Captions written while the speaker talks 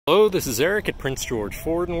Hello, this is Eric at Prince George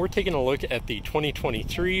Ford, and we're taking a look at the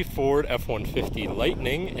 2023 Ford F-150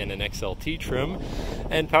 Lightning in an XLT trim,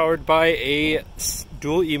 and powered by a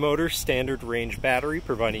dual eMotor standard range battery,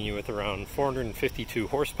 providing you with around 452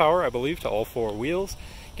 horsepower, I believe, to all four wheels,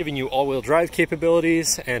 giving you all-wheel drive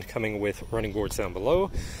capabilities, and coming with running boards down below.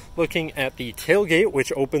 Looking at the tailgate,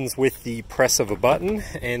 which opens with the press of a button,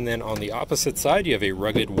 and then on the opposite side you have a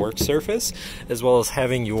rugged work surface, as well as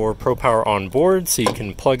having your Power Onboard, so you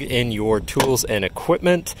can plug in your tools and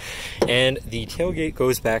equipment. And the tailgate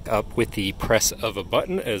goes back up with the press of a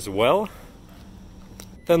button as well.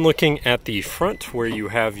 Then looking at the front, where you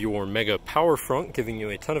have your Mega Power Frunk, giving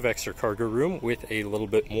you a ton of extra cargo room with a little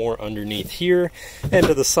bit more underneath here. And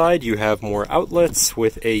to the side you have more outlets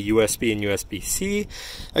with a USB and USB-C.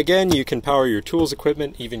 Again, you can power your tools,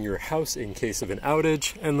 equipment, even your house in case of an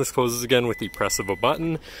outage. And this closes again with the press of a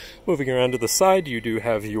button. Moving around to the side, you do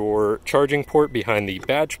have your charging port behind the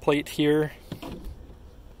badge plate here.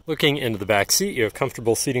 Looking into the back seat, you have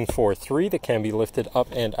comfortable seating for three that can be lifted up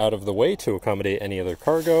and out of the way to accommodate any other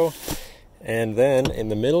cargo. And then in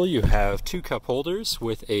the middle you have two cup holders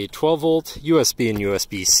with a 12-volt USB and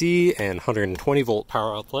USB-C and 120-volt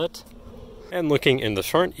power outlet. And looking in the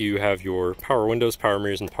front, you have your power windows, power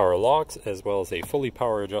mirrors, and power locks, as well as a fully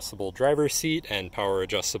power adjustable driver's seat and power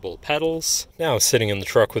adjustable pedals. Now sitting in the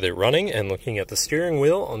truck with it running and looking at the steering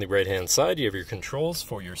wheel, on the right hand side you have your controls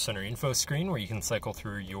for your center info screen, where you can cycle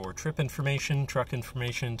through your trip information, truck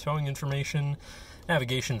information, towing information,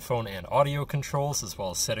 navigation, phone, and audio controls, as well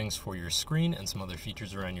as settings for your screen and some other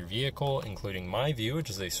features around your vehicle, including My View, which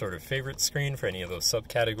is a sort of favorite screen for any of those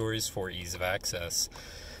subcategories for ease of access.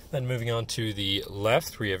 Then moving on to the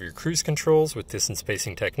left, we have your cruise controls with distance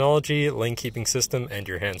spacing technology, lane keeping system, and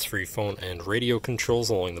your hands-free phone and radio controls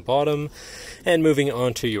along the bottom. And moving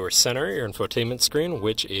on to your center, your infotainment screen,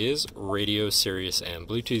 which is radio, Sirius, and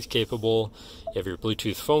Bluetooth capable. You have your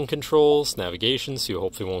Bluetooth phone controls, navigation, so you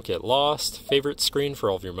hopefully won't get lost, favorite screen for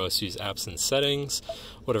all of your most used apps and settings,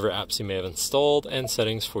 whatever apps you may have installed, and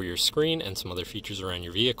settings for your screen and some other features around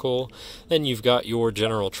your vehicle. Then you've got your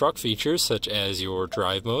general truck features, such as your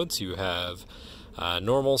drive modes. You have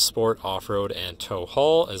normal, sport, off-road, and tow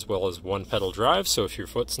haul, as well as one pedal drive, so if your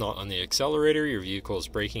foot's not on the accelerator, your vehicle is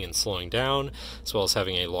braking and slowing down, as well as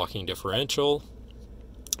having a locking differential.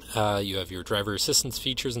 You have your driver assistance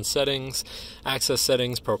features and settings, access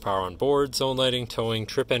settings, Power Onboard, zone lighting, towing,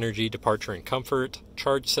 trip energy, departure and comfort,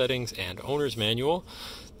 charge settings, and owner's manual.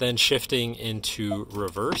 Then shifting into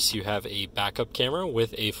reverse, you have a backup camera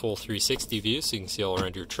with a full 360 view, so you can see all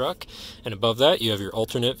around your truck. And above that, you have your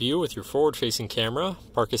alternate view with your forward-facing camera,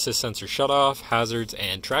 park assist sensor shutoff, hazards,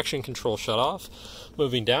 and traction control shutoff.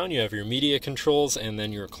 Moving down, you have your media controls and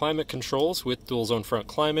then your climate controls with dual zone front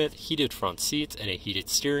climate, heated front seats, and a heated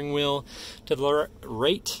steering wheel. To the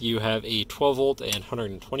right, you have a 12-volt and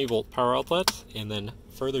 120-volt power outlet, and then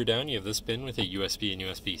further down you have this bin with a USB and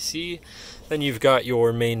USB-C. Then you've got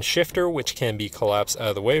your main shifter, which can be collapsed out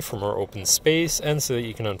of the way for more open space, and so that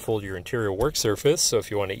you can unfold your interior work surface. So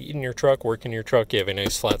if you want to eat in your truck, work in your truck, you have a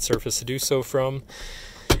nice flat surface to do so from.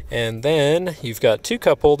 And then you've got two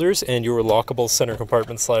cup holders and your lockable center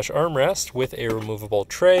compartment / armrest with a removable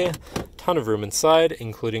tray. Ton of room inside,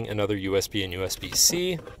 including another USB and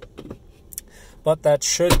USB-C. But that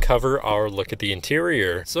should cover our look at the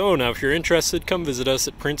interior. So now if you're interested, come visit us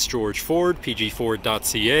at Prince George Ford,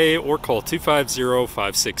 pgford.ca, or call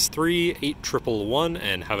 250-563-8111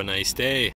 and have a nice day.